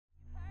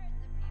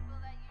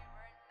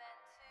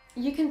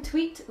You can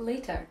tweet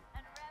later.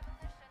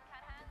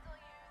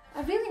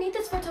 I really need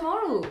this for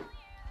tomorrow.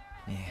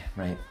 Yeah,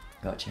 right.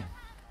 Gotcha.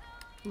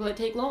 Will it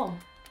take long?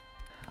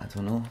 I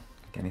don't know.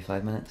 Give me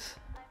 5 minutes.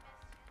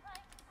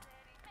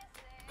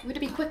 Would it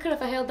be quicker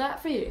if I held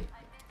that for you?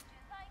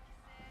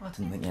 I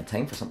didn't think you had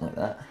time for something like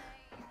that.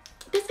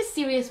 This is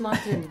serious,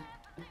 Martin.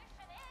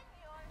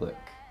 Look,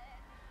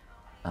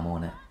 I'm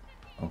on it,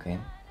 okay?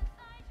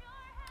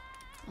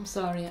 I'm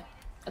sorry.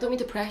 I don't mean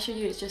to pressure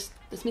you,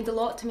 this means a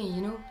lot to me,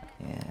 you know?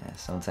 Yeah,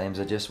 sometimes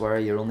I just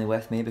worry you're only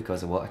with me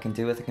because of what I can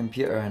do with a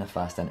computer and a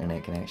fast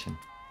internet connection.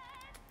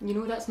 You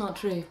know that's not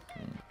true.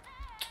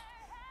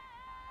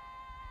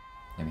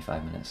 Give me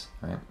 5 minutes,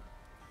 alright?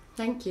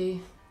 Thank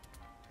you.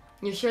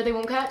 You're sure they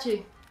won't catch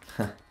you?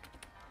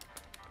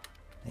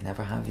 They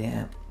never have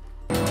yet.